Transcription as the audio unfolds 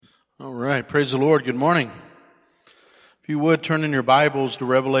All right, praise the Lord. Good morning. If you would, turn in your Bibles to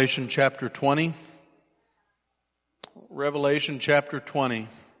Revelation chapter 20. Revelation chapter 20,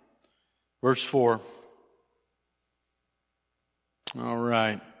 verse 4. All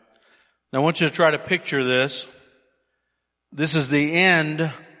right. Now I want you to try to picture this. This is the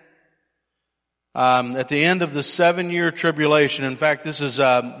end, at the end of the 7-year tribulation. In fact, this is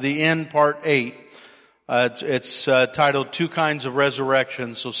the end, part 8. It's titled Two Kinds of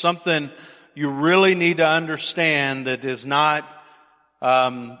Resurrection. So something you really need to understand that is not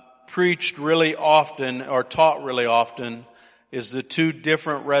preached really often or taught really often is the two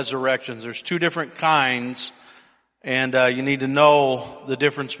different resurrections. There's two different kinds, and you need to know the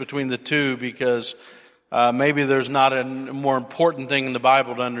difference between the two because maybe there's not a more important thing in the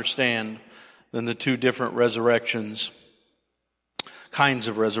Bible to understand than the two different resurrections, kinds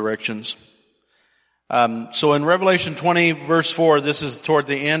of resurrections. So in Revelation 20 verse 4, this is toward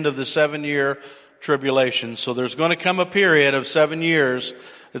the end of the 7-year tribulation. So there's going to come a period of 7 years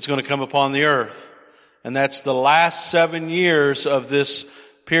that's going to come upon the earth. And that's the last 7 years of this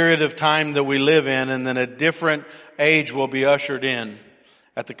period of time that we live in, and then a different age will be ushered in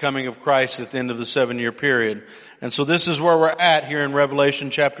at the coming of Christ at the end of the 7-year period. And so this is where we're at here in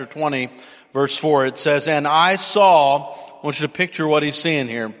Revelation chapter 20 verse 4. It says, and I want you to picture what he's seeing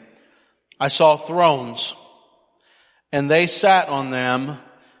here. I saw thrones, and they sat on them,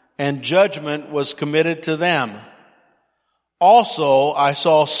 and judgment was committed to them. Also, I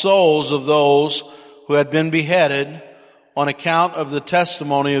saw souls of those who had been beheaded on account of the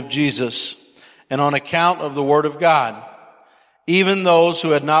testimony of Jesus and on account of the word of God, even those who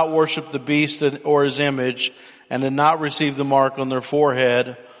had not worshipped the beast or his image and had not received the mark on their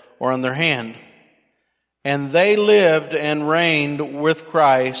forehead or on their hand. And they lived and reigned with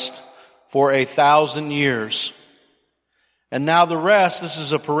Christ for 1,000 years. And now the rest, this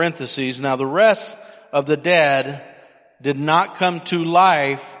is a parenthesis, now the rest of the dead did not come to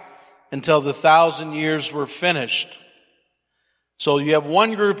life until the 1,000 years were finished. So you have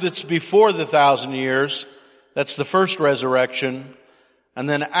one group that's before the 1,000 years, that's the first resurrection, and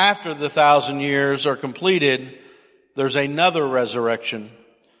then after the 1,000 years are completed, there's another resurrection.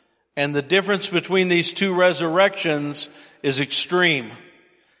 And the difference between these two resurrections is extreme.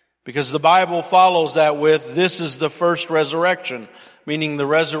 Because the Bible follows that with, this is the first resurrection, meaning the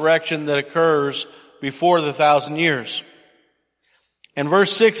resurrection that occurs before the 1,000 years. And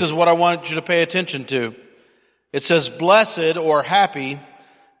verse 6 is what I want you to pay attention to. It says, blessed or happy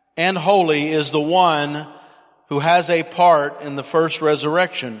and holy is the one who has a part in the first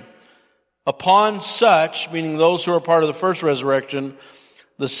resurrection. Upon such, meaning those who are part of the first resurrection,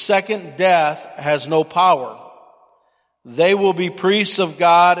 the second death has no power. They will be priests of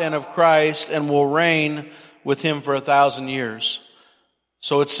God and of Christ and will reign with him for 1,000 years.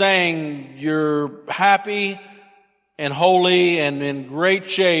 So it's saying you're happy and holy and in great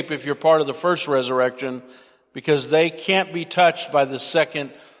shape if you're part of the first resurrection because they can't be touched by the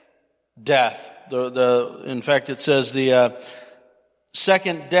second death. In fact, it says the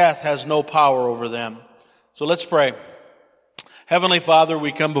second death has no power over them. So let's pray. Heavenly Father,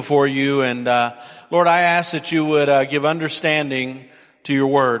 we come before you, and Lord, I ask that you would give understanding to your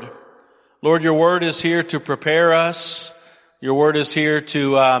word. Lord, your word is here to prepare us. Your word is here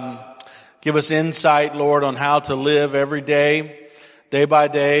to give us insight, Lord, on how to live every day, day by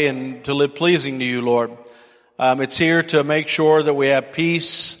day, and to live pleasing to you, Lord. It's here to make sure that we have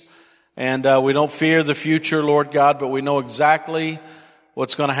peace, and we don't fear the future, Lord God, but we know exactly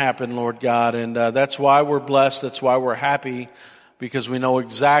what's going to happen, Lord God, and that's why we're blessed. That's why we're happy, because we know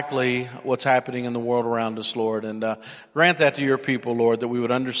exactly what's happening in the world around us, Lord. And grant that to your people, Lord, that we would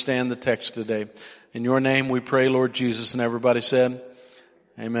understand the text today. In your name we pray, Lord Jesus. And everybody said,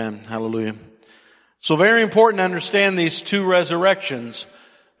 amen. Hallelujah. So very important to understand these two resurrections,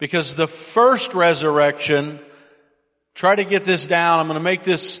 because the first resurrection, try to get this down. I'm going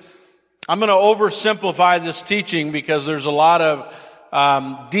to oversimplify this teaching because there's a lot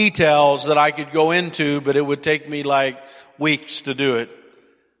of details that I could go into, but it would take me like weeks to do it.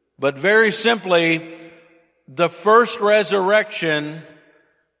 But very simply, the first resurrection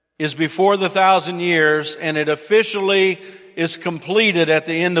is before the 1,000 years, and it officially is completed at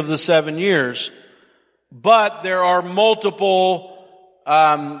the end of the 7 years. But there are multiple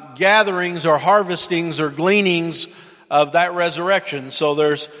gatherings or harvestings or gleanings of that resurrection. So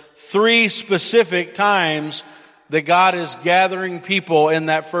there's 3 specific times that God is gathering people in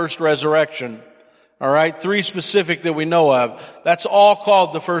that first resurrection. All right, 3 specific that we know of. That's all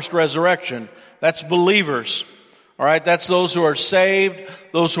called the first resurrection. That's believers. All right, that's those who are saved,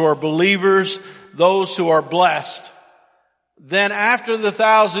 those who are believers, those who are blessed. then after the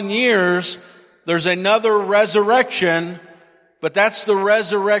 1,000 years, there's another resurrection, but that's the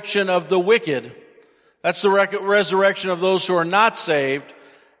resurrection of the wicked. That's the resurrection of those who are not saved.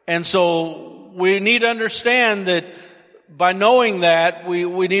 And so we need to understand that by knowing that,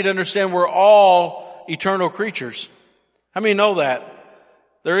 we need to understand we're all eternal creatures. How many know that?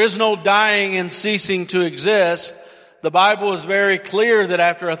 There is no dying and ceasing to exist. The Bible is very clear that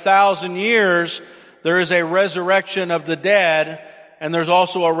after 1,000 years, there is a resurrection of the dead, and there's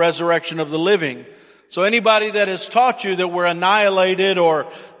also a resurrection of the living. So anybody that has taught you that we're annihilated or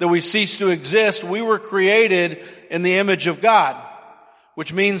that we cease to exist, we were created in the image of God,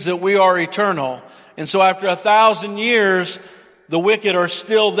 which means that we are eternal. And so after 1,000 years, the wicked are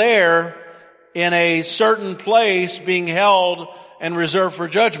still there in a certain place being held and reserved for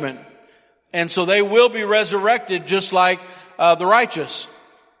judgment. And so they will be resurrected just like the righteous.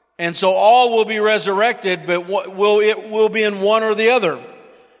 And so all will be resurrected, but it will be in one or the other.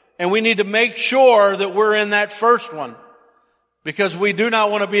 And we need to make sure that we're in that first one, because we do not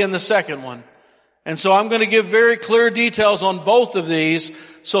want to be in the second one. And so I'm going to give very clear details on both of these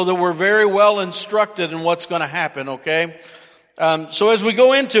so that we're very well instructed in what's going to happen, okay? So as we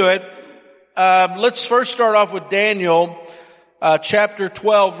go into it, let's first start off with Daniel chapter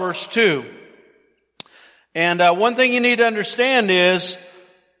 12, verse 2. And one thing you need to understand is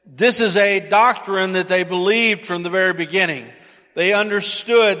this is a doctrine that they believed from the very beginning. They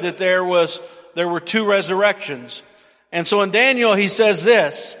understood that there were two resurrections. And so in Daniel he says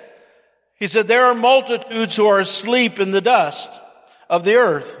this. He said, there are multitudes who are asleep in the dust of the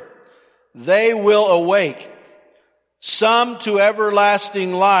earth. They will awake, some to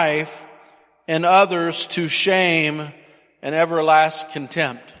everlasting life, and others to shame and everlasting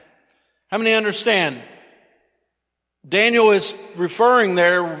contempt. How many understand? Daniel is referring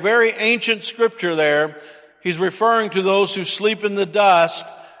there, very ancient scripture there. He's referring to those who sleep in the dust,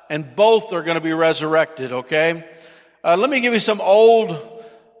 and both are going to be resurrected, okay? Let me give you some old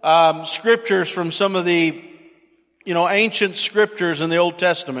scriptures from some of the, ancient scriptures in the Old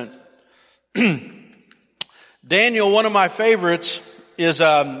Testament. Daniel, one of my favorites, is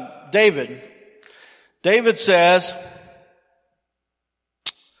David. David says,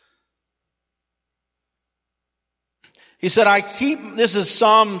 he said, this is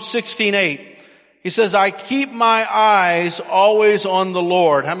Psalm 16:8. He says, I keep my eyes always on the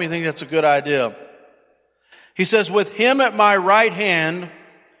Lord. How many think that's a good idea? He says, with him at my right hand,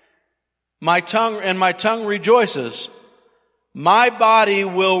 my tongue rejoices. My body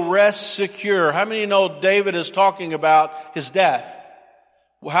will rest secure. How many know David is talking about his death?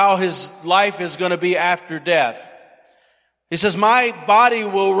 How his life is going to be after death. He says, my body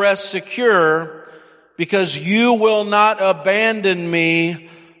will rest secure because you will not abandon me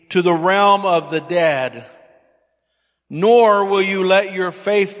to the realm of the dead, nor will you let your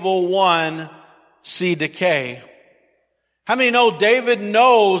faithful one see decay. How many know David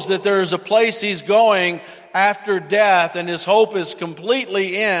knows that there is a place he's going after death, and his hope is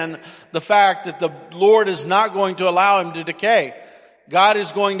completely in the fact that the Lord is not going to allow him to decay. God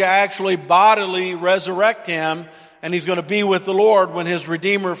is going to actually bodily resurrect him, and he's going to be with the Lord when his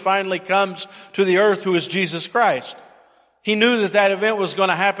Redeemer finally comes to the earth, who is Jesus Christ. He knew that event was going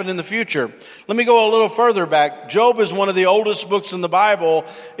to happen in the future. Let me go a little further back. Job is one of the oldest books in the Bible,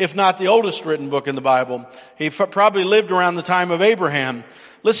 if not the oldest written book in the Bible. He probably lived around the time of Abraham.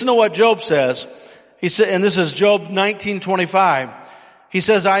 Listen to what Job says. He said, and this is Job 19:25. He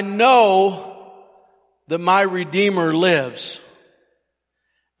says, I know that my Redeemer lives,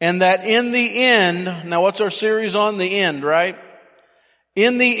 and that in the end, now what's our series on? The end, right?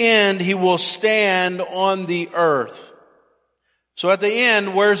 In the end, he will stand on the earth. So at the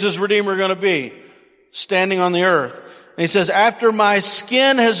end, where's his Redeemer going to be? Standing on the earth. And he says, after my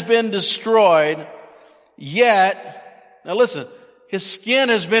skin has been destroyed, yet, now listen, his skin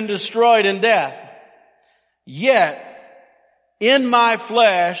has been destroyed in death. Yet, in my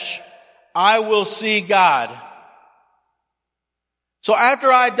flesh, I will see God. So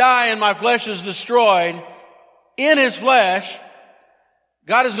after I die and my flesh is destroyed, in his flesh,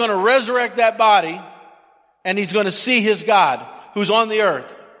 God is going to resurrect that body, and he's going to see his God who's on the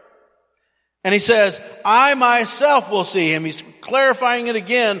earth. And he says, I myself will see him. He's clarifying it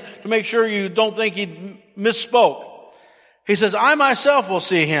again to make sure you don't think he misspoke. He says, I myself will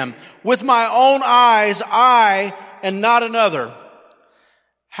see him. With my own eyes, I and not another.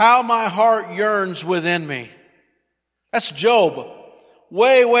 How my heart yearns within me. That's Job.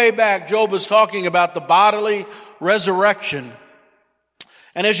 Way, way back, Job is talking about the bodily resurrection.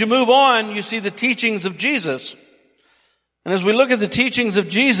 And as you move on, you see the teachings of Jesus. And as we look at the teachings of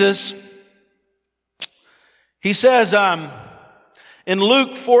Jesus, he says, In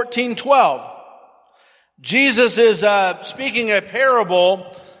Luke 14:12, Jesus is speaking a parable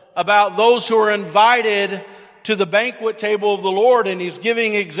about those who are invited to the banquet table of the Lord, and he's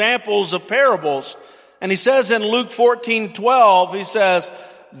giving examples of parables. And he says in Luke 14:12, he says,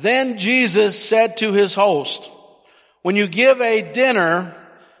 "Then Jesus said to his host, when you give a dinner,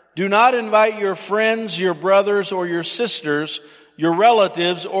 do not invite your friends, your brothers, or your sisters, your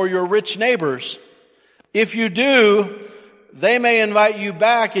relatives, or your rich neighbors. If you do, they may invite you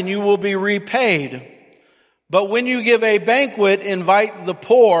back and you will be repaid. But when you give a banquet, invite the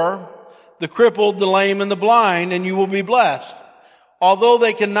poor, the crippled, the lame, and the blind, and you will be blessed. Although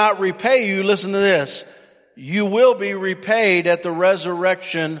they cannot repay you," listen to this, "you will be repaid at the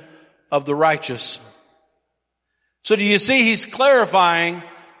resurrection of the righteous." So do you see he's clarifying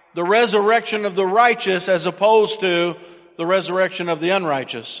the resurrection of the righteous as opposed to the resurrection of the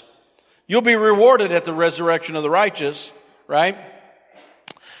unrighteous? You'll be rewarded at the resurrection of the righteous, right?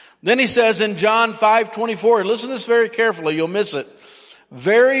 Then he says in John 5:24, listen to this very carefully, you'll miss it.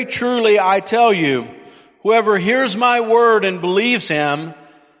 "Very truly I tell you, whoever hears my word and believes him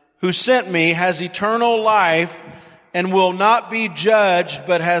who sent me has eternal life and will not be judged,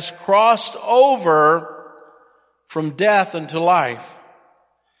 but has crossed over from death unto life.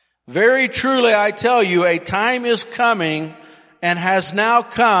 Very truly I tell you, a time is coming and has now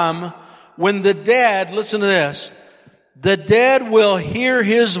come when the dead," listen to this, "the dead will hear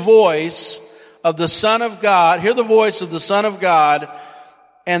his voice of the Son of God," hear the voice of the Son of God,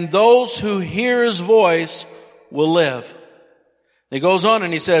 "and those who hear his voice will live." He goes on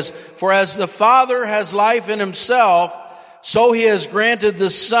and he says, "For as the Father has life in himself, so he has granted the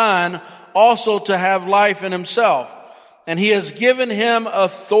Son also to have life in himself. And he has given him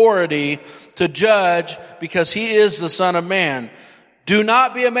authority to judge because he is the Son of Man. Do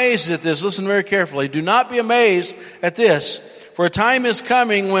not be amazed at this." Listen very carefully. "Do not be amazed at this. For a time is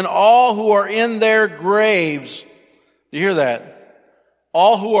coming when all who are in their graves," you hear that?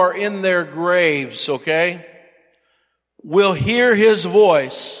 All who are in their graves, okay, "will hear his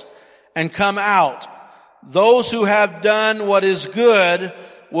voice and come out. Those who have done what is good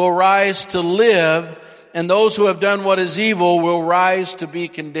will rise to live, and those who have done what is evil will rise to be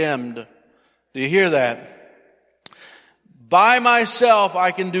condemned." Do you hear that? "By myself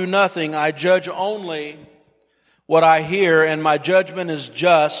I can do nothing. I judge only what I hear, and my judgment is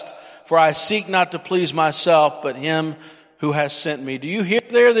just, for I seek not to please myself, but him who has sent me." Do you hear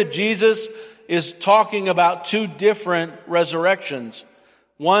there that Jesus is talking about two different resurrections?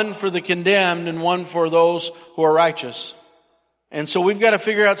 One for the condemned and one for those who are righteous. And so we've got to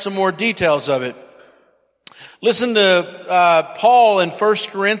figure out some more details of it. Listen to Paul in 1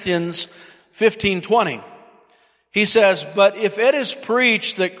 Corinthians 15:20. He says, "But if it is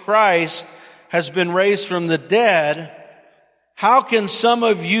preached that Christ has been raised from the dead, how can some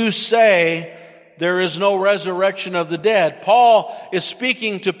of you say there is no resurrection of the dead?" Paul is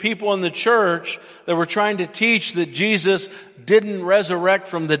speaking to people in the church that were trying to teach that Jesus didn't resurrect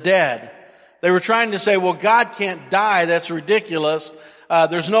from the dead. They were trying to say, well, God can't die. That's ridiculous.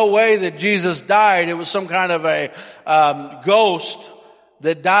 There's no way that Jesus died. It was some kind of a ghost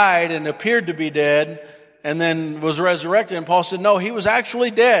that died and appeared to be dead and then was resurrected. And Paul said, no, he was actually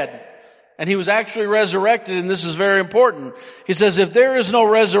dead. And he was actually resurrected, and this is very important. He says, if there is no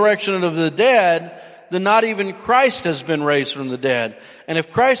resurrection of the dead, then not even Christ has been raised from the dead. And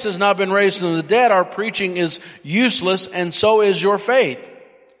if Christ has not been raised from the dead, our preaching is useless, and so is your faith.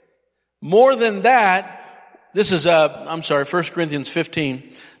 More than that, this is, 1 Corinthians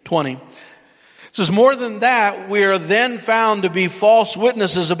 15:20. It says, more than that, we are then found to be false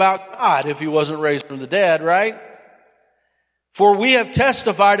witnesses about God if he wasn't raised from the dead, right? For we have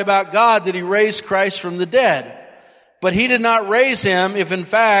testified about God that he raised Christ from the dead. But he did not raise him if in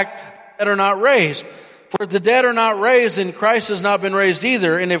fact the dead are not raised. For if the dead are not raised, then Christ has not been raised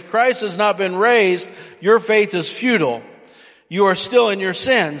either. And if Christ has not been raised, your faith is futile. You are still in your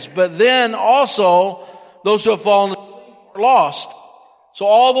sins. But then also those who have fallen are lost. So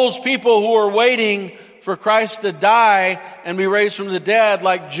all those people who are waiting for Christ to die and be raised from the dead,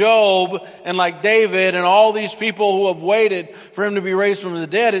 like Job and like David and all these people who have waited for him to be raised from the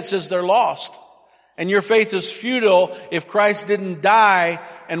dead, it says they're lost. And your faith is futile if Christ didn't die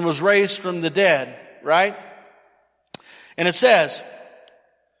and was raised from the dead, right? And it says,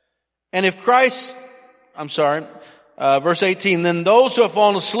 and if Christ, verse 18, then those who have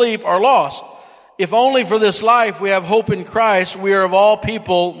fallen asleep are lost. If only for this life we have hope in Christ, we are of all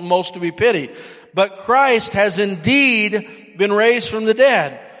people most to be pitied. But Christ has indeed been raised from the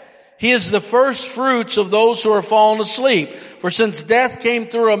dead. He is the first fruits of those who are fallen asleep. For since death came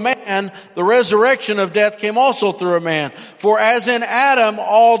through a man, the resurrection of death came also through a man. For as in Adam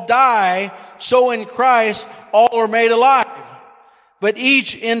all die, so in Christ all are made alive. But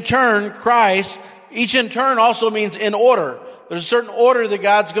each in turn also means in order. There's a certain order that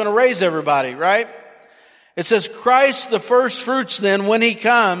God's going to raise everybody, right? It says, Christ the first fruits then, when he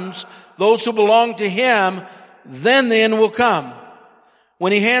comes, those who belong to him, then the end will come.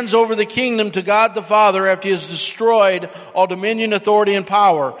 When he hands over the kingdom to God the Father after he has destroyed all dominion, authority, and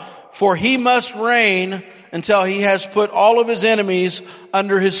power. For he must reign until he has put all of his enemies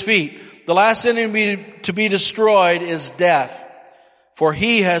under his feet. The last enemy to be destroyed is death. For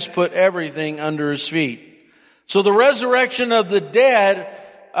he has put everything under his feet. So the resurrection of the dead,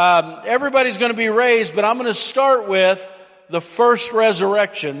 everybody's going to be raised, but I'm going to start with the first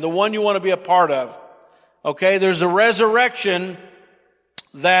resurrection, the one you want to be a part of. Okay, there's a resurrection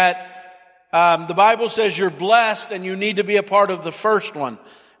that the Bible says you're blessed and you need to be a part of the first one.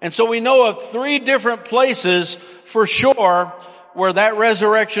 And so we know of 3 different places for sure where that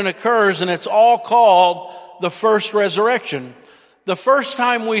resurrection occurs, and it's all called the first resurrection. The first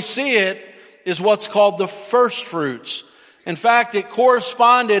time we see it is what's called the first fruits. In fact, it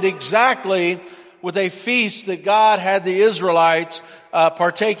corresponded exactly with a feast that God had the Israelites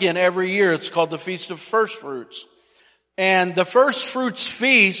partake in every year. It's called the Feast of First Fruits. And the first fruits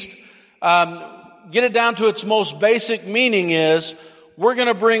feast, get it down to its most basic meaning is, we're going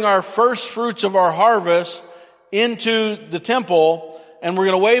to bring our first fruits of our harvest into the temple, and we're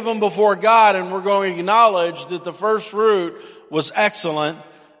going to wave them before God, and we're going to acknowledge that the first fruit was excellent,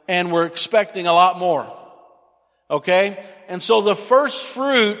 and we're expecting a lot more. Okay? And so the first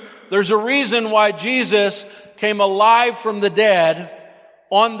fruit, there's a reason why Jesus came alive from the dead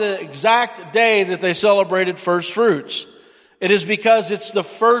on the exact day that they celebrated first fruits. It is because it's the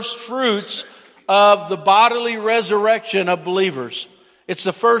first fruits of the bodily resurrection of believers. It's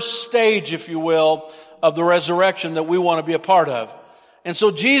the first stage, if you will, of the resurrection that we want to be a part of. And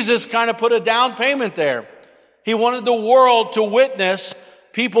so Jesus kind of put a down payment there. He wanted the world to witness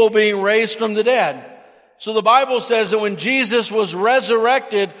people being raised from the dead. So the Bible says that when Jesus was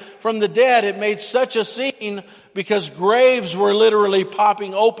resurrected from the dead, it made such a scene because graves were literally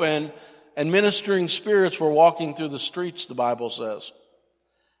popping open and ministering spirits were walking through the streets, the Bible says.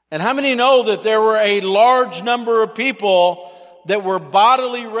 And how many know that there were a large number of people that were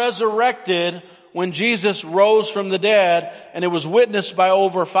bodily resurrected when Jesus rose from the dead, and it was witnessed by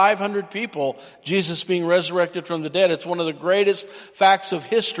over 500 people, Jesus being resurrected from the dead. It's one of the greatest facts of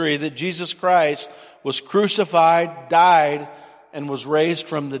history that Jesus Christ was crucified, died, and was raised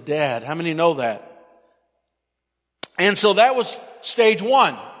from the dead. How many know that? And so that was stage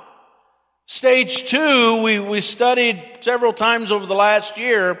 1. Stage 2, we studied several times over the last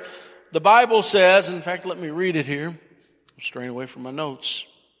year. The Bible says, in fact, let me read it here. I'm straying away from my notes.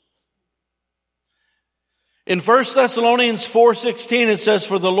 In 1 Thessalonians 4:16 it says,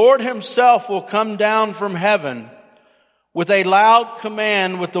 "For the Lord himself will come down from heaven with a loud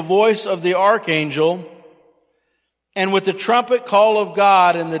command, with the voice of the archangel, and with the trumpet call of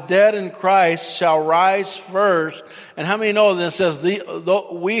God, and the dead in Christ shall rise first." And how many know this says,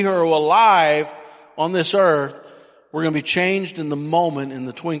 we who are alive on this earth, we're going to be changed in the moment, in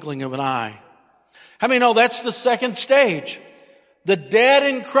the twinkling of an eye. How many know that's the second stage? The dead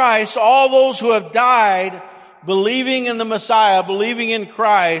in Christ, all those who have died believing in the Messiah, believing in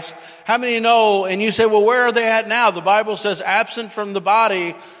Christ. How many know, and you say, well, where are they at now? The Bible says absent from the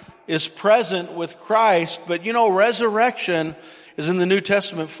body is present with Christ. But you know, resurrection is in the New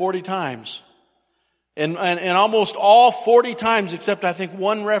Testament 40 times. And almost all 40 times, except I think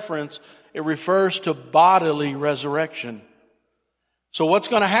one reference, it refers to bodily resurrection. So what's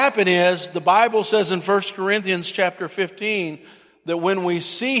going to happen is, the Bible says in 1 Corinthians chapter 15, that when we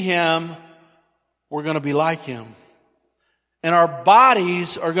see him, we're going to be like him. And our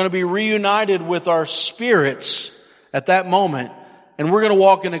bodies are going to be reunited with our spirits at that moment. And we're going to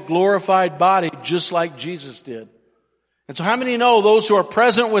walk in a glorified body just like Jesus did. And so how many know those who are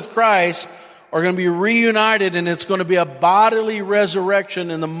present with Christ are going to be reunited, and it's going to be a bodily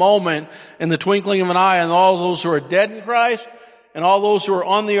resurrection in the moment, in the twinkling of an eye, and all those who are dead in Christ and all those who are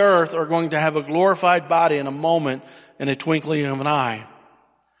on the earth are going to have a glorified body in a moment, in a twinkling of an eye.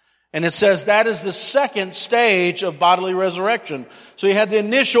 And it says that is the second stage of bodily resurrection. So you had the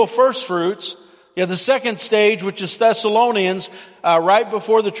initial first fruits. You have the second stage, which is Thessalonians, right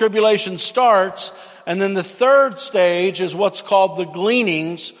before the tribulation starts. And then the third stage is what's called the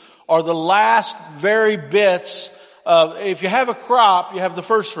gleanings, or the last very bits of, if you have a crop, you have the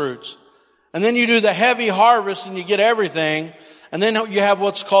first fruits. And then you do the heavy harvest and you get everything. And then you have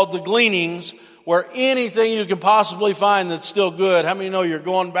what's called the gleanings, where anything you can possibly find that's still good. How many know you're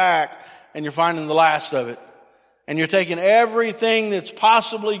going back and you're finding the last of it? And you're taking everything that's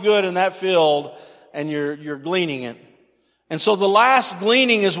possibly good in that field and you're gleaning it. And so the last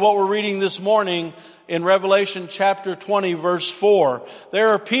gleaning is what we're reading this morning in Revelation chapter 20 verse 4. There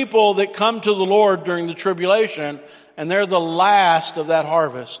are people that come to the Lord during the tribulation, and they're the last of that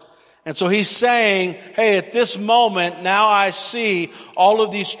harvest. And so he's saying, hey, at this moment, now I see all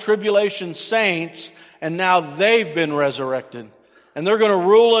of these tribulation saints, and now they've been resurrected. And they're going to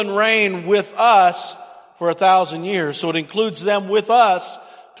rule and reign with us for 1,000 years. So it includes them with us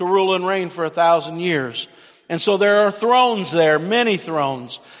to rule and reign for 1,000 years. And so there are thrones there, many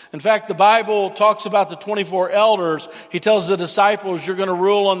thrones. In fact, the Bible talks about the 24 elders. He tells the disciples, you're going to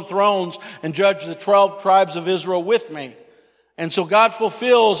rule on thrones and judge the 12 tribes of Israel with me. And so God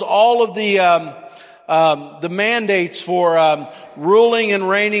fulfills all of the mandates for ruling and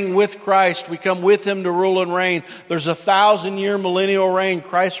reigning with Christ. We come with Him to rule and reign. There's a 1,000-year millennial reign.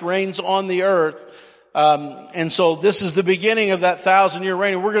 Christ reigns on the earth. And so this is the beginning of that 1,000-year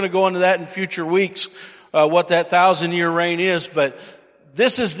reign. And we're going to go into that in future weeks, what that 1,000-year reign is. But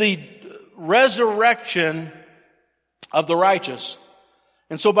this is the resurrection of the righteous.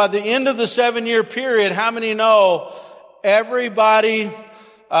 And so by the end of the 7-year period, how many know everybody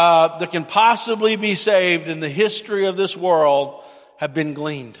that can possibly be saved in the history of this world have been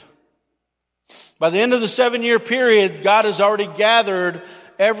gleaned? By the end of the 7-year period, God has already gathered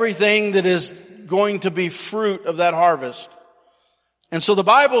everything that is going to be fruit of that harvest. And so the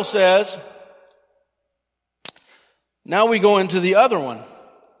Bible says, now we go into the other one.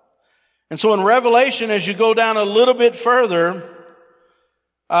 And so in Revelation, as you go down a little bit further,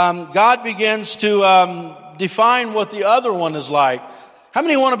 God begins to define what the other one is like. How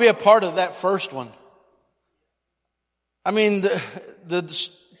many want to be a part of that first one? I mean,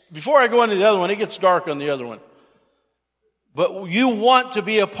 before I go into the other one, it gets dark on the other one. But you want to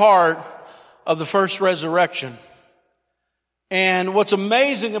be a part of the first resurrection. And what's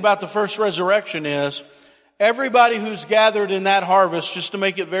amazing about the first resurrection is everybody who's gathered in that harvest, just to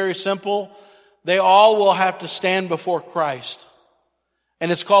make it very simple, they all will have to stand before Christ.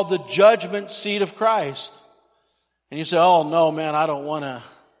 And it's called the judgment seat of Christ. And you say, oh no, man, I don't want to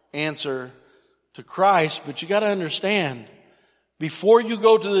answer to Christ. But you got to understand, before you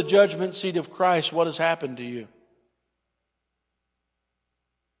go to the judgment seat of Christ, what has happened to you?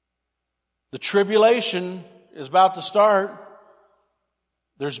 The tribulation is about to start.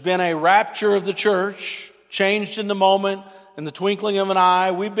 There's been a rapture of the church, changed in the moment, in the twinkling of an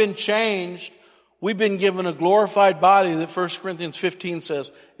eye. We've been changed. We've been given a glorified body that 1 Corinthians 15 says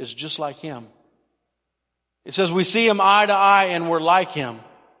is just like Him. It says we see Him eye to eye and we're like Him.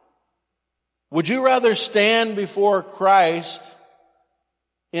 Would you rather stand before Christ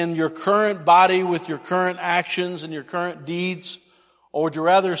in your current body with your current actions and your current deeds? Or would you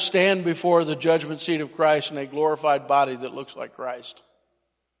rather stand before the judgment seat of Christ in a glorified body that looks like Christ?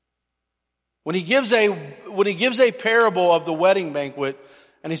 When he gives a parable of the wedding banquet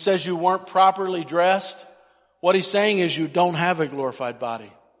and he says you weren't properly dressed, what he's saying is you don't have a glorified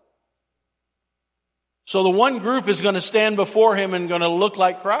body. So the one group is going to stand before him and going to look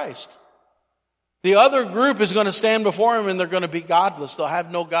like Christ. The other group is going to stand before him and they're going to be godless. They'll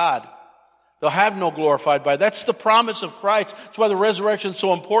have no God. They'll have no glorified body. That's the promise of Christ. That's why the resurrection is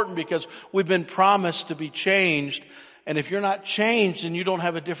so important, because we've been promised to be changed. And if you're not changed and you don't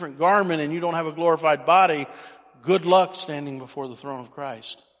have a different garment and you don't have a glorified body, good luck standing before the throne of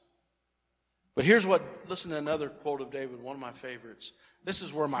Christ. But listen to another quote of David, one of my favorites. This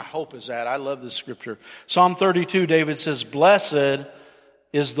is where my hope is at. I love this scripture. Psalm 32, David says, blessed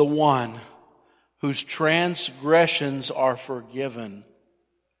is the one whose transgressions are forgiven,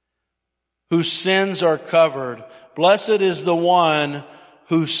 whose sins are covered. Blessed is the one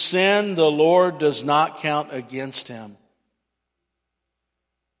whose sin the Lord does not count against him.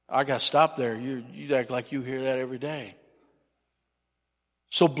 I got to stop there. You act like you hear that every day.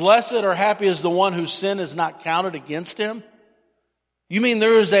 So blessed or happy is the one whose sin is not counted against him? You mean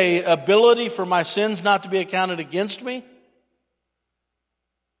there is a ability for my sins not to be accounted against me?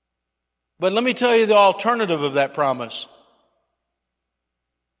 But let me tell you the alternative of that promise.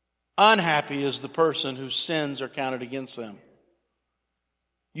 Unhappy is the person whose sins are counted against them.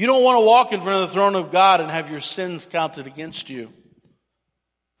 You don't want to walk in front of the throne of God and have your sins counted against you.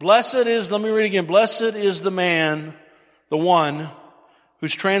 Blessed is, let me read again, blessed is the man, the one,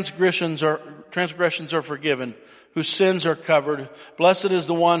 whose transgressions are forgiven, whose sins are covered. Blessed is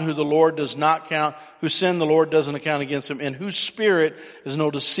the one who the Lord does not count, whose sin the Lord doesn't account against him, in whose spirit is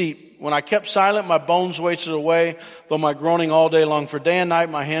no deceit. When I kept silent, my bones wasted away, though my groaning all day long. For day and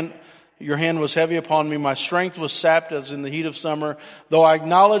night your hand was heavy upon me. My strength was sapped as in the heat of summer. Though I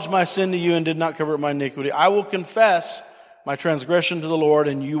acknowledged my sin to you and did not cover my iniquity, I will confess my transgression to the Lord,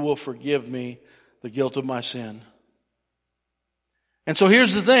 and you will forgive me the guilt of my sin. And so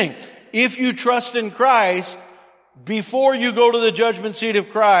here's the thing. If you trust in Christ, before you go to the judgment seat of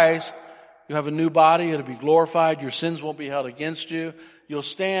Christ, you have a new body. It'll be glorified. Your sins won't be held against you. You'll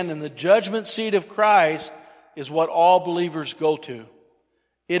stand in the judgment seat of Christ is what all believers go to.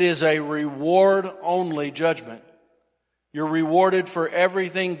 It is a reward-only judgment. You're rewarded for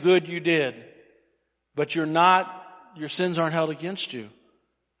everything good you did, but your sins aren't held against you.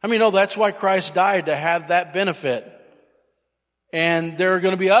 I mean, that's why Christ died, to have that benefit. And there are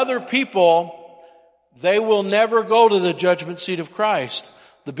going to be other people, they will never go to the judgment seat of Christ.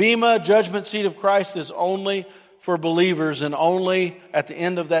 The Bema judgment seat of Christ is only for believers, and only at the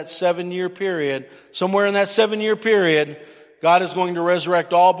end of that 7-year period, somewhere in that 7-year period, God is going to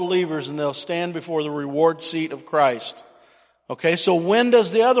resurrect all believers and they'll stand before the reward seat of Christ. Okay, so when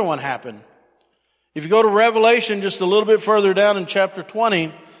does the other one happen? If you go to Revelation just a little bit further down in chapter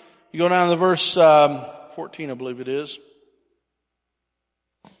 20, you go down to verse 14, I believe it is.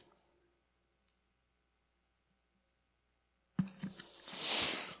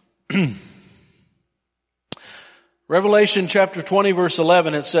 Revelation chapter 20 verse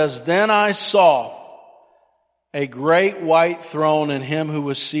 11, it says, Then I saw a great white throne and him who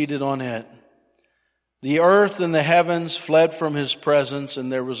was seated on it. The earth and the heavens fled from his presence,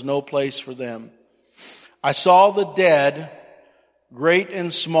 and there was no place for them. I saw the dead, great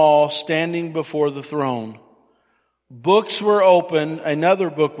and small, standing before the throne. Books were open, another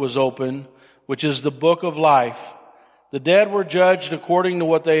book was open, which is the book of life. The dead were judged according to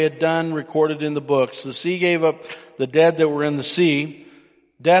what they had done, recorded in the books. The sea gave up the dead that were in the sea.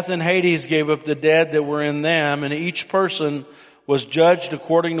 Death and Hades gave up the dead that were in them, and each person was judged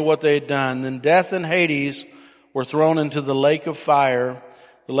according to what they had done. Then death and Hades were thrown into the lake of fire.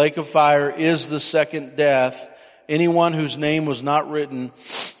 The lake of fire is the second death. Anyone whose name was not written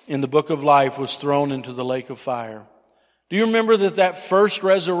in the book of life was thrown into the lake of fire. Do you remember that first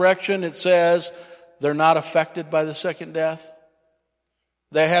resurrection, it says, they're not affected by the second death?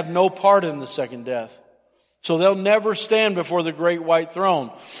 They have no part in the second death. So they'll never stand before the great white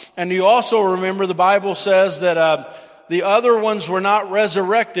throne. And you also remember the Bible says that the other ones were not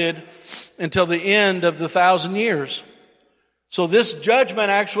resurrected until the end of the 1,000 years. So this judgment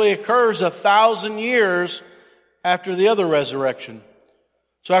actually occurs 1,000 years after the other resurrection.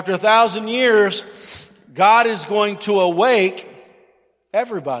 So after 1,000 years, God is going to awake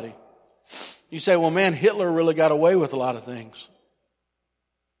everybody. You say, well, man, Hitler really got away with a lot of things.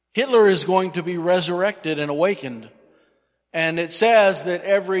 Hitler is going to be resurrected and awakened. And it says that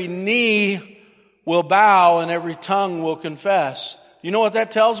every knee will bow and every tongue will confess. You know what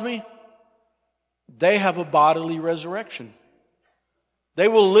that tells me? They have a bodily resurrection. They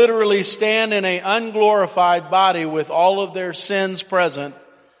will literally stand in an unglorified body with all of their sins present,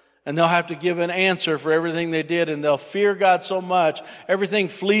 and they'll have to give an answer for everything they did, and they'll fear God so much, everything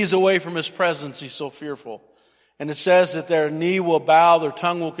flees away from His presence. He's so fearful. And it says that their knee will bow, their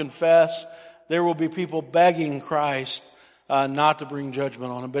tongue will confess. There will be people begging Christ not to bring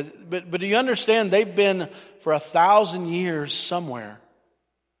judgment on them. But do you understand? They've been for 1,000 years somewhere.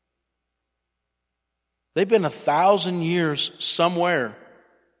 They've been 1,000 years somewhere.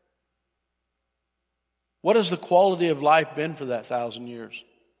 What has the quality of life been for that 1,000 years?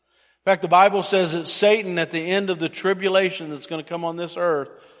 In fact, the Bible says that Satan, at the end of the tribulation that's going to come on this earth,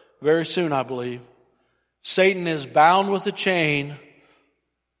 very soon, I believe, Satan is bound with a chain,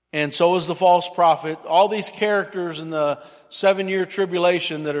 and so is the false prophet. All these characters in the 7-year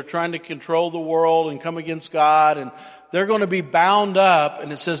tribulation that are trying to control the world and come against God, and they're going to be bound up,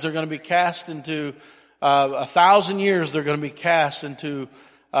 and it says they're going to be cast into 1,000 years. They're going to be cast into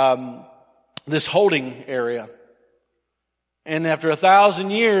this holding area. And after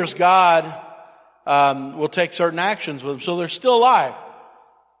 1,000 years, God will take certain actions with them. So they're still alive.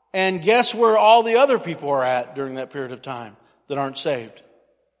 And guess where all the other people are at during that period of time that aren't saved?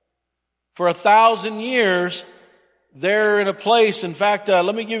 For 1,000 years, they're in a place. In fact,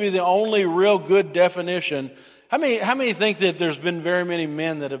 let me give you the only real good definition. How many think that there's been very many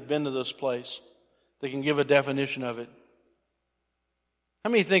men that have been to this place that can give a definition of it? How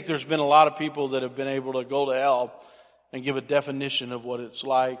many think there's been a lot of people that have been able to go to hell and give a definition of what it's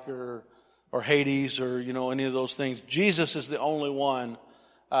like, or Hades, or any of those things? Jesus is the only one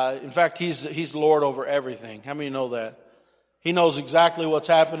In fact, He's Lord over everything. How many know that? He knows exactly what's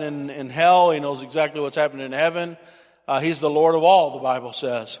happening in hell. He knows exactly what's happening in heaven. He's the Lord of all, the Bible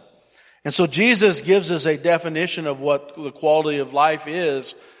says. And so Jesus gives us a definition of what the quality of life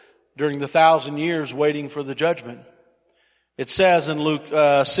is during the 1,000 years waiting for the judgment. It says in Luke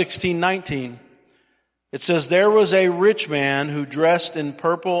 16:19, it says, "There was a rich man who dressed in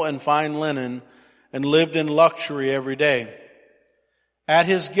purple and fine linen and lived in luxury every day. At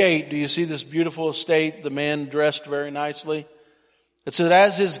his gate," do you see this beautiful estate, the man dressed very nicely? It said,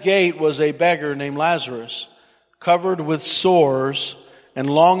 "As his gate was a beggar named Lazarus, covered with sores and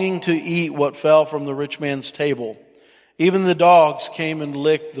longing to eat what fell from the rich man's table. Even the dogs came and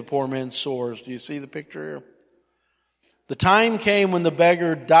licked the poor man's sores." Do you see the picture here? "The time came when the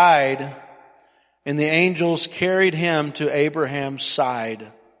beggar died, and the angels carried him to Abraham's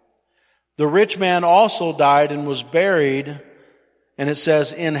side. The rich man also died and was buried," and it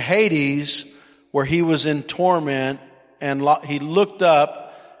says, "in Hades, where he was in torment, and he looked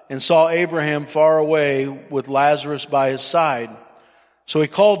up and saw Abraham far away with Lazarus by his side. So he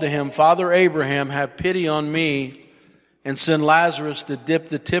called to him, 'Father Abraham, have pity on me, and send Lazarus to dip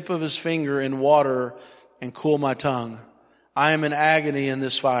the tip of his finger in water and cool my tongue. I am in agony in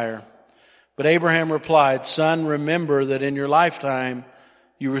this fire.' But Abraham replied, 'Son, remember that in your lifetime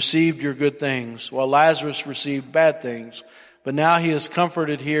you received your good things, while Lazarus received bad things. But now he is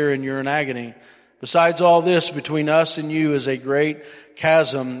comforted here and you're in agony. Besides all this, between us and you is a great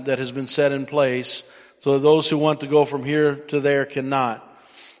chasm that has been set in place, so that those who want to go from here to there cannot,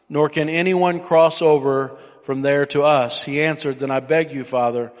 nor can anyone cross over from there to us.' He answered, 'Then I beg you,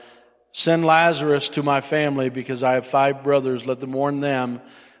 Father, send Lazarus to my family, because I have 5 brothers. Let them warn them,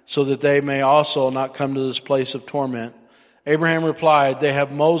 so that they may also not come to this place of torment.' Abraham replied, 'They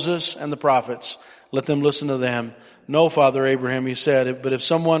have Moses and the prophets. Let them listen to them.' 'No, Father Abraham,' he said, 'but if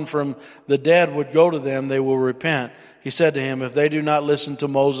someone from the dead would go to them, they will repent.' He said to him, 'If they do not listen to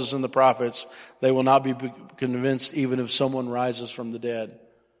Moses and the prophets, they will not be convinced even if someone rises from the dead.'"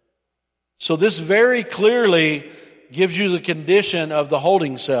 So this very clearly gives you the condition of the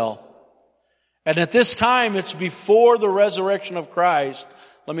holding cell. And at this time, it's before the resurrection of Christ.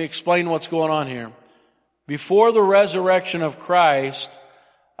 Let me explain what's going on here. Before the resurrection of Christ,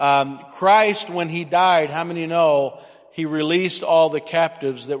 Christ, when he died, how many know he released all the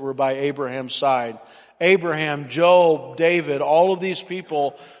captives that were by Abraham's side? Abraham, Job, David, all of these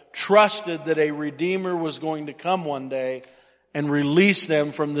people trusted that a Redeemer was going to come one day and release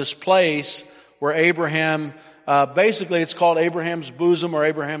them from this place where Abraham, basically it's called Abraham's bosom or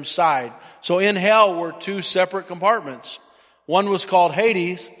Abraham's side. So in hell were 2 separate compartments. One was called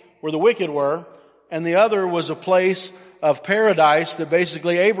Hades, where the wicked were, and the other was a place of paradise that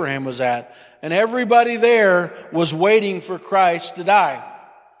basically Abraham was at. And everybody there was waiting for Christ to die.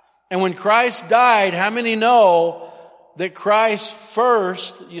 And when Christ died, how many know that Christ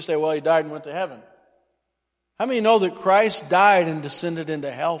first, you say, well, he died and went to heaven. How many know that Christ died and descended into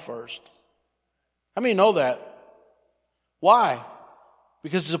hell first? How many know that? Why?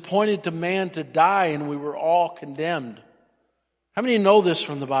 Because it's appointed to man to die, and we were all condemned. How many know this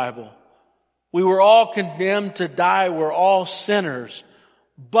from the Bible? We were all condemned to die. We're all sinners.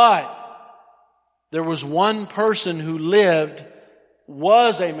 But there was one person who lived,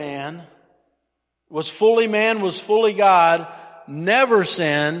 was a man, was fully God, never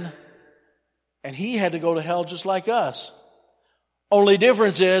sinned, and he had to go to hell just like us. Only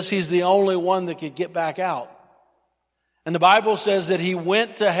difference is he's the only one that could get back out. And the Bible says that he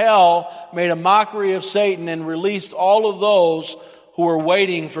went to hell, made a mockery of Satan, and released all of those who were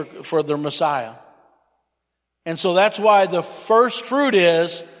waiting for their Messiah. And so that's why the first fruit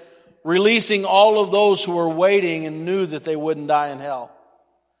is releasing all of those who were waiting and knew that they wouldn't die in hell.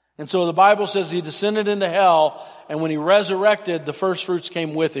 And so the Bible says he descended into hell, and when he resurrected, the first fruits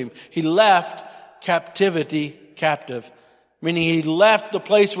came with him. He left captivity captive. Meaning he left the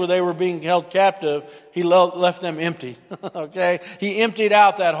place where they were being held captive, he left them empty. Okay? He emptied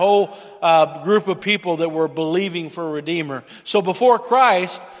out that whole group of people that were believing for a Redeemer. So before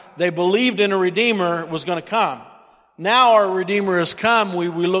Christ, they believed in a Redeemer was going to come. Now our Redeemer has come, we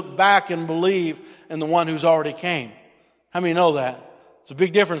look back and believe in the one who's already came. How many know that? It's a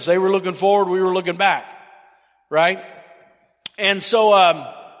big difference. They were looking forward, we were looking back. Right? And so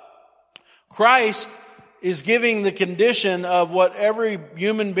Christ is giving the condition of what every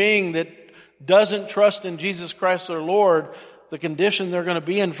human being that doesn't trust in Jesus Christ their Lord, the condition they're going to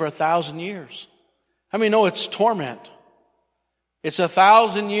be in for 1,000 years. How many know it's torment? It's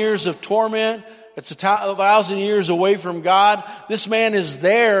 1,000 years of torment. It's 1,000 years away from God. This man is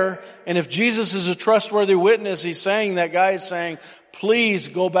there, and if Jesus is a trustworthy witness, he's saying, that guy is saying, please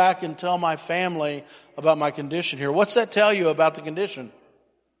go back and tell my family about my condition here. What's that tell you about the condition?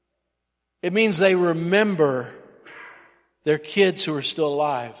 It means they remember their kids who are still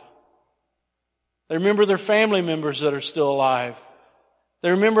alive. They remember their family members that are still alive. They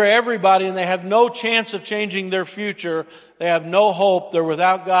remember everybody, and they have no chance of changing their future. They have no hope. They're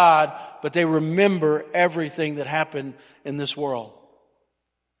without God, but they remember everything that happened in this world.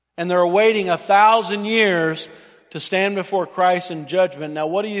 And they're awaiting 1,000 years to stand before Christ in judgment. Now,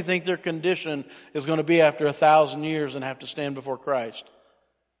 what do you think their condition is going to be after 1,000 years and have to stand before Christ?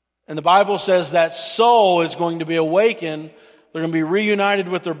 And the Bible says that soul is going to be awakened. They're going to be reunited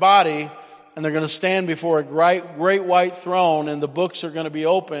with their body, and they're going to stand before a great white throne, and the books are going to be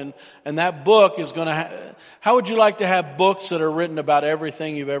open. And that book is going to how would you like to have books that are written about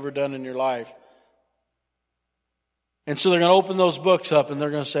everything you've ever done in your life? And so they're going to open those books up, and they're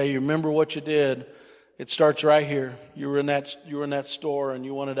going to say, you remember what you did? It starts right here. You were in that store, and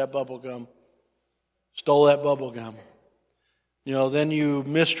you wanted that bubble gum. Stole that bubble gum. Then you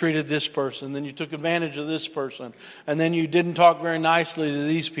mistreated this person, then you took advantage of this person, and then you didn't talk very nicely to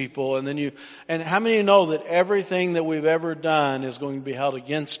these people, and how many of you know that everything that we've ever done is going to be held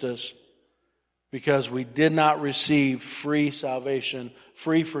against us because we did not receive free salvation,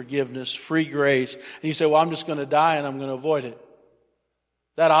 free forgiveness, free grace? And you say, well, I'm just going to die and I'm going to avoid it.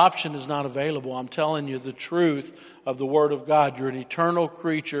 That option is not available. I'm telling you the truth of the Word of God. You're an eternal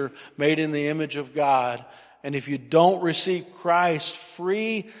creature made in the image of God. And if you don't receive Christ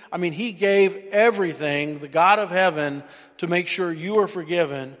free, He gave everything, the God of heaven, to make sure you are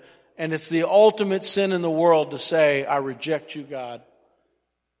forgiven. And it's the ultimate sin in the world to say, I reject you, God.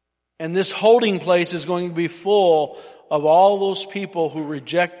 And this holding place is going to be full of all those people who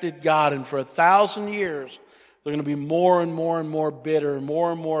rejected God. And for 1,000 years, they're going to be more and more and more bitter,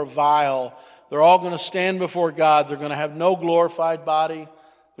 more and more vile. They're all going to stand before God. They're going to have no glorified body.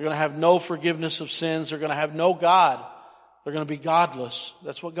 They're going to have no forgiveness of sins. They're going to have no God. They're going to be godless.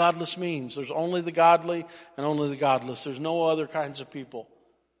 That's what godless means. There's only the godly and only the godless. There's no other kinds of people.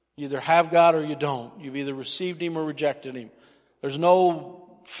 You either have God or you don't. You've either received Him or rejected Him. There's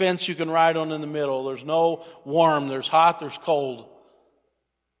no fence you can ride on in the middle. There's no warm. There's hot. There's cold.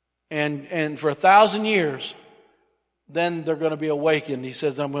 And for 1,000 years, then they're going to be awakened. He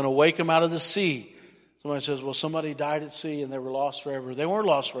says, I'm going to wake them out of the sea. Somebody says, well, somebody died at sea and they were lost forever. They weren't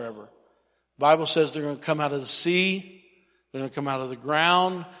lost forever. The Bible says they're going to come out of the sea. They're going to come out of the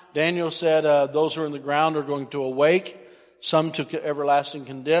ground. Daniel said those who are in the ground are going to awake. Some to everlasting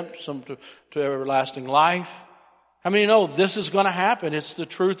contempt, some to everlasting life. How many know this is going to happen? It's the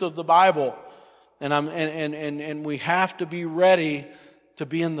truth of the Bible. And we have to be ready to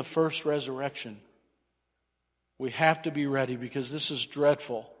be in the first resurrection. We have to be ready because this is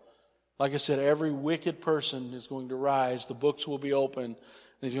dreadful. Like I said, every wicked person is going to rise. The books will be open. And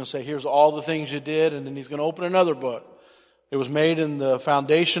He's going to say, here's all the things you did. And then He's going to open another book. It was made in the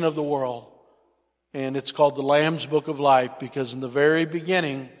foundation of the world. And it's called the Lamb's Book of Life because in the very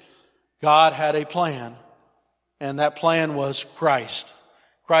beginning, God had a plan. And that plan was Christ.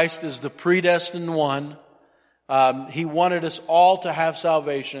 Christ is the predestined one. He wanted us all to have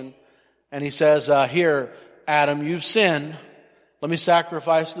salvation. And He says, here, Adam, you've sinned. Let me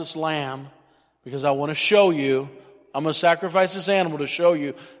sacrifice this lamb because I want to show you. I'm going to sacrifice this animal to show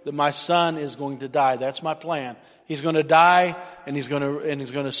you that my son is going to die. That's my plan. He's going to die and he's going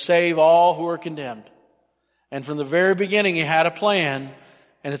to save all who are condemned. And from the very beginning, He had a plan,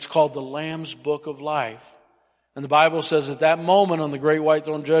 and it's called the Lamb's Book of Life. And the Bible says at that moment on the great white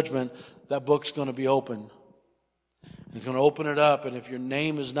throne judgment, that book's going to be opened. He's going to open it up, and if your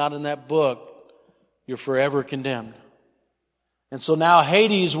name is not in that book, you're forever condemned. And so now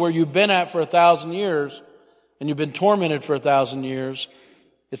Hades, where you've been at for 1,000 years, and you've been tormented for 1,000 years,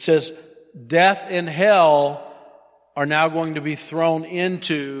 it says death and hell are now going to be thrown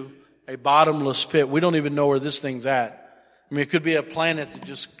into a bottomless pit. We don't even know where this thing's at. It could be a planet that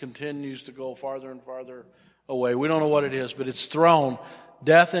just continues to go farther and farther away. We don't know what it is, but it's thrown.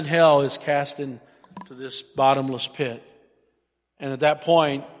 Death and hell is cast into this bottomless pit. And at that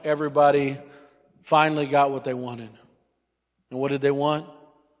point, everybody finally got what they wanted. And what did they want?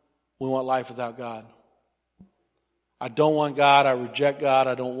 We want life without God. I don't want God. I reject God.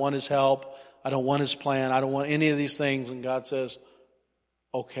 I don't want His help. I don't want His plan. I don't want any of these things. And God says,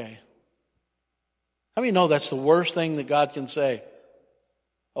 okay. How many know that's the worst thing that God can say?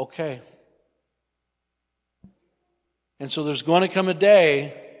 Okay. And so there's going to come a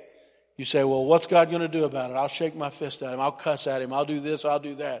day you say, well, what's God going to do about it? I'll shake my fist at Him. I'll cuss at Him. I'll do this. I'll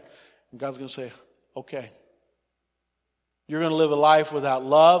do that. And God's going to say, okay. You're going to live a life without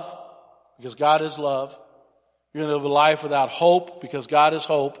love because God is love. You're going to live a life without hope because God is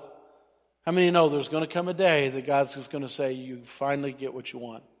hope. How many know there's going to come a day that God's just going to say you finally get what you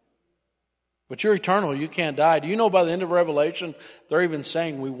want? But you're eternal. You can't die. Do you know by the end of Revelation, they're even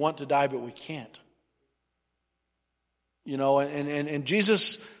saying we want to die, but we can't. You know, and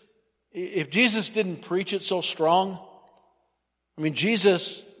Jesus, if Jesus didn't preach it so strong, I mean,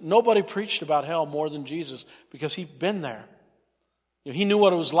 Jesus, nobody preached about hell more than Jesus because he'd been there. You know, he knew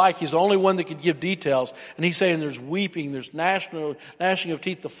what it was like. He's the only one that could give details. And he's saying there's weeping, there's gnashing of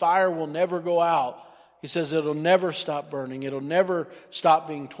teeth. The fire will never go out. He says it'll never stop burning. It'll never stop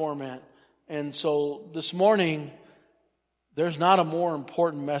being torment. And so this morning, there's not a more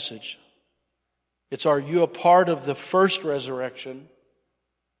important message. It's, are you a part of the first resurrection,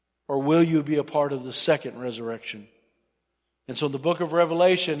 or will you be a part of the second resurrection? And so in the book of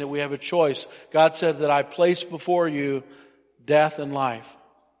Revelation, we have a choice. God said that I place before you death and life.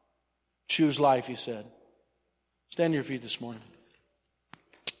 Choose life, he said. Stand on your feet this morning.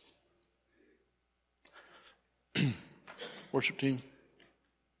 Worship team.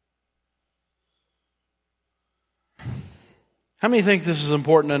 How many think this is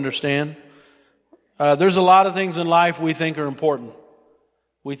important to understand? There's a lot of things in life we think are important.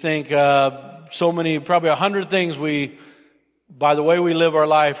 We think so many, probably 100 things by the way we live our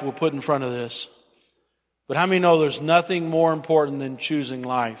life, we'll put in front of this. But how many know there's nothing more important than choosing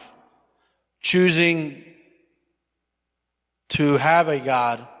life? Choosing to have a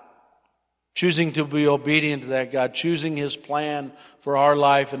God. Choosing to be obedient to that God. Choosing His plan for our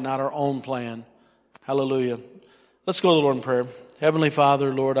life and not our own plan. Hallelujah. Let's go to the Lord in prayer. Heavenly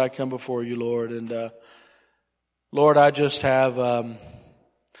Father, Lord, I come before you, Lord. And Lord, I just have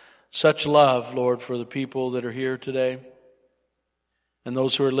such love, Lord, for the people that are here today. And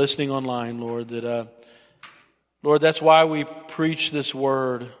those who are listening online, Lord, that Lord, that's why we preach this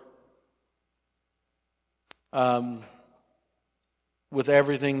word with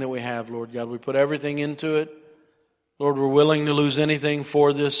everything that we have, Lord God. We put everything into it. Lord, we're willing to lose anything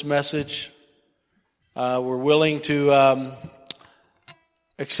for this message. We're willing to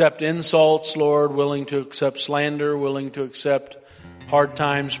accept insults, Lord, willing to accept slander, willing to accept hard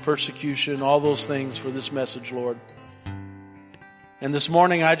times, persecution, all those things for this message, Lord. And this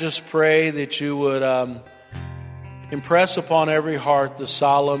morning I just pray that you would impress upon every heart the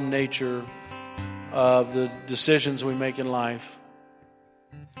solemn nature of the decisions we make in life.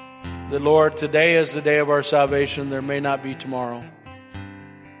 That, Lord, today is the day of our salvation. There may not be tomorrow.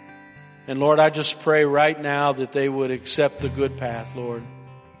 And, Lord, I just pray right now that they would accept the good path, Lord.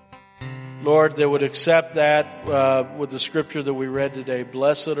 Lord, they would accept that with the scripture that we read today.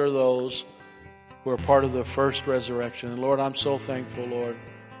 Blessed are those who are part of the first resurrection. And, Lord, I'm so thankful, Lord.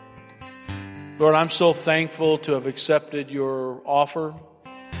 Lord, I'm so thankful to have accepted your offer,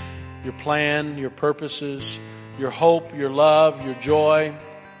 your plan, your purposes, your hope, your love, your joy.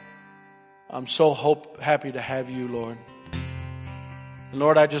 I'm so happy to have you, Lord. And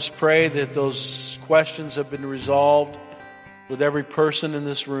Lord, I just pray that those questions have been resolved with every person in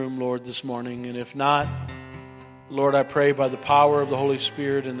this room, Lord, this morning. And if not, Lord, I pray by the power of the Holy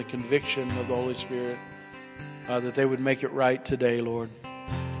Spirit and the conviction of the Holy Spirit that they would make it right today, Lord.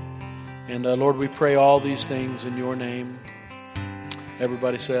 And Lord, we pray all these things in your name.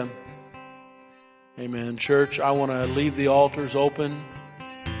 Everybody said, amen. Church, I want to leave the altars open.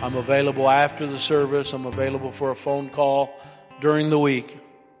 I'm available after the service. I'm available for a phone call during the week.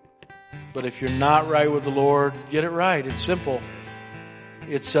 But if you're not right with the Lord, get it right. It's simple.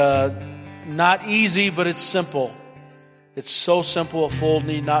 It's not easy, but it's simple. It's so simple, a fool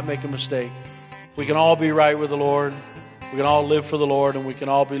need not make a mistake. We can all be right with the Lord. We can all live for the Lord, and we can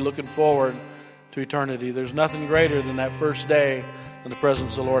all be looking forward to eternity. There's nothing greater than that first day in the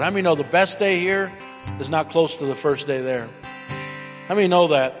presence of the Lord. How many know the best day here is not close to the first day there? How many know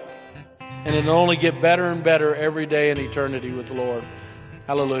that? And it'll only get better and better every day in eternity with the Lord.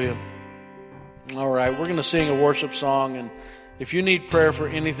 Hallelujah. All right, we're going to sing a worship song, and if you need prayer for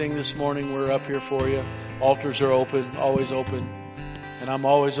anything this morning, we're up here for you. Altars are open, always open, and I'm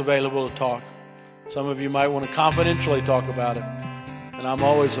always available to talk. Some of you might want to confidentially talk about it, and I'm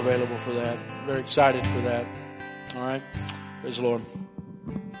always available for that. Very excited for that. All right, praise the Lord.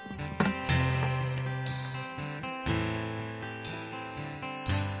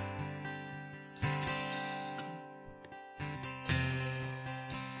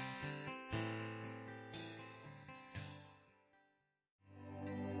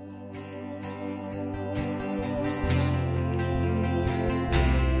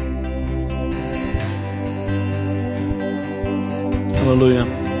 Hallelujah.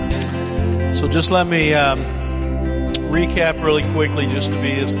 So just let me recap really quickly just to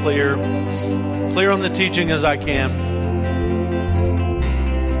be as clear on the teaching as I can.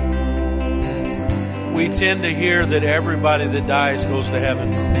 We tend to hear that everybody that dies goes to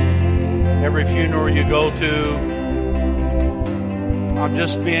heaven. Every funeral you go to, I'm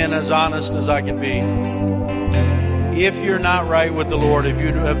just being as honest as I can be. If you're not right with the Lord, if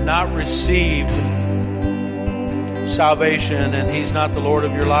you have not received salvation and He's not the Lord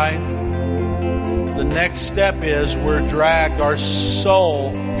of your life, the next step is we're dragged, our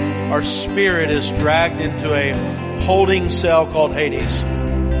soul, our spirit is dragged into a holding cell called Hades.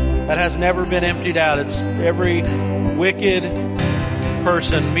 That has never been emptied out. It's every wicked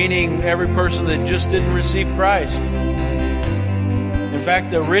person, meaning every person that just didn't receive Christ. In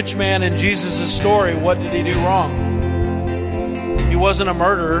fact, the rich man in Jesus' story, what did he do wrong? He wasn't a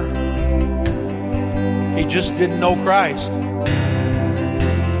murderer. He just didn't know Christ.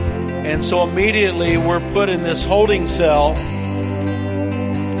 And so immediately we're put in this holding cell.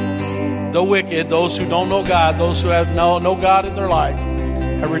 The wicked, those who don't know God, those who have no God in their life,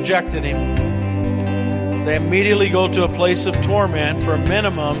 have rejected Him. They immediately go to a place of torment for a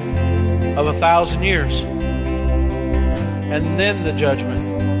minimum of 1,000 years. And then the judgment.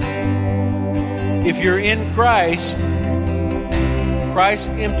 If you're in Christ, Christ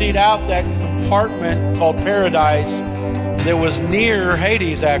emptied out that compartment called paradise that was near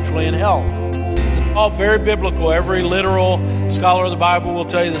Hades, actually, in hell. It's all very biblical. Every literal scholar of the Bible will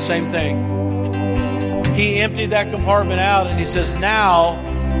tell you the same thing. He emptied that compartment out, and He says, now,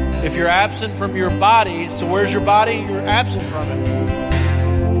 if you're absent from your body, so where's your body? You're absent from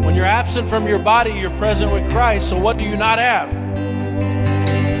it. When you're absent from your body, you're present with Christ. So what do you not have?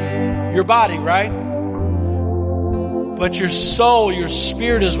 Your body, right? But your soul, your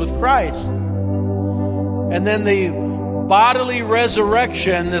spirit is with Christ. And then the bodily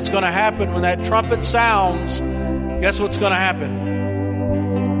resurrection that's going to happen when that trumpet sounds, guess what's going to happen?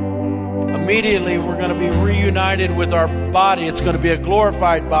 Immediately we're going to be reunited with our body. It's going to be a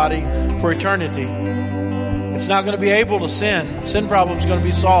glorified body for eternity. It's not going to be able to sin. Sin problem is going to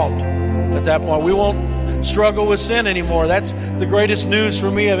be solved at that point. We won't struggle with sin anymore. That's the greatest news for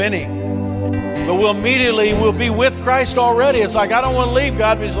me of any. But we'll be with Christ already. It's like, I don't want to leave,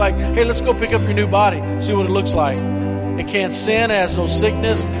 God. But He's like, hey, let's go pick up your new body. See what it looks like. It can't sin. It has no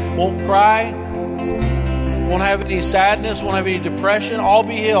sickness. Won't cry. Won't have any sadness. Won't have any depression. All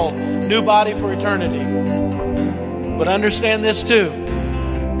be healed. New body for eternity. But understand this too.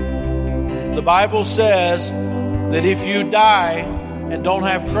 The Bible says that if you die and don't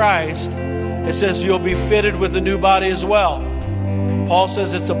have Christ, it says you'll be fitted with a new body as well. Paul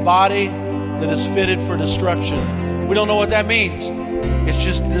says it's a body that is fitted for destruction. We don't know what that means. It's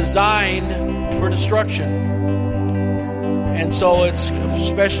just designed for destruction. And so it's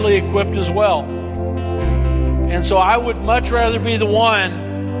specially equipped as well. And so I would much rather be the one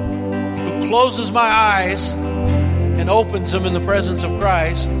who closes my eyes and opens them in the presence of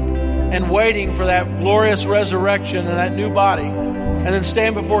Christ and waiting for that glorious resurrection and that new body, and then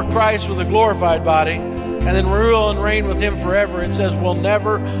stand before Christ with a glorified body, and then rule and reign with Him forever. It says we'll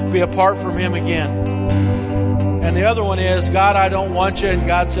never be apart from Him again. And the other one is, God, I don't want you, and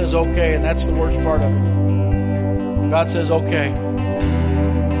God says okay, and that's the worst part of it. God says okay.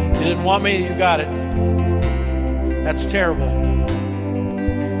 You didn't want me, you got it. That's terrible.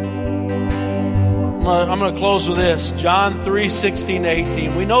 I'm going to close with this. John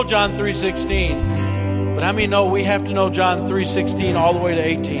 3:16-18. We know John 3:16, but how many know we have to know John 3:16 all the way to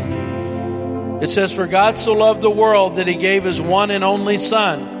 18? It says, for God so loved the world that He gave His one and only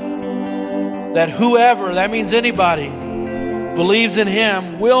Son, that whoever, that means anybody, believes in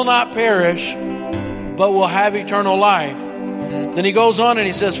Him will not perish, but will have eternal life. Then He goes on and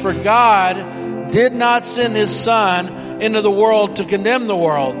He says, for God did not send His Son into the world to condemn the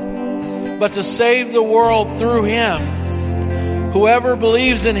world, but to save the world through Him. Whoever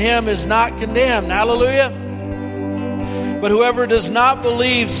believes in Him is not condemned. Hallelujah. But whoever does not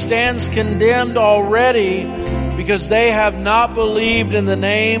believe stands condemned already, because they have not believed in the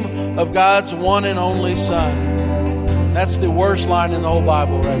name of God's one and only Son. That's the worst line in the whole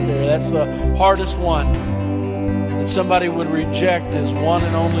Bible right there. That's the hardest one. That somebody would reject His one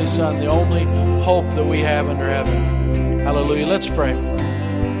and only Son, the only hope that we have under heaven. Hallelujah. Let's pray.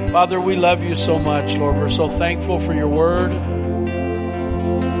 Father, we love You so much, Lord. We're so thankful for Your word.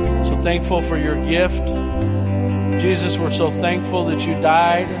 So thankful for Your gift. Jesus, we're so thankful that You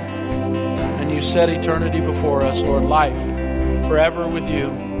died and You set eternity before us, Lord. Life forever with You.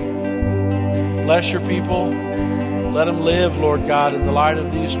 Bless Your people. Let them live, Lord God, in the light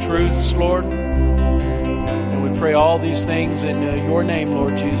of these truths, Lord. And we pray all these things in Your name,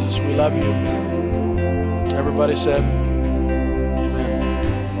 Lord Jesus. We love You. Everybody said...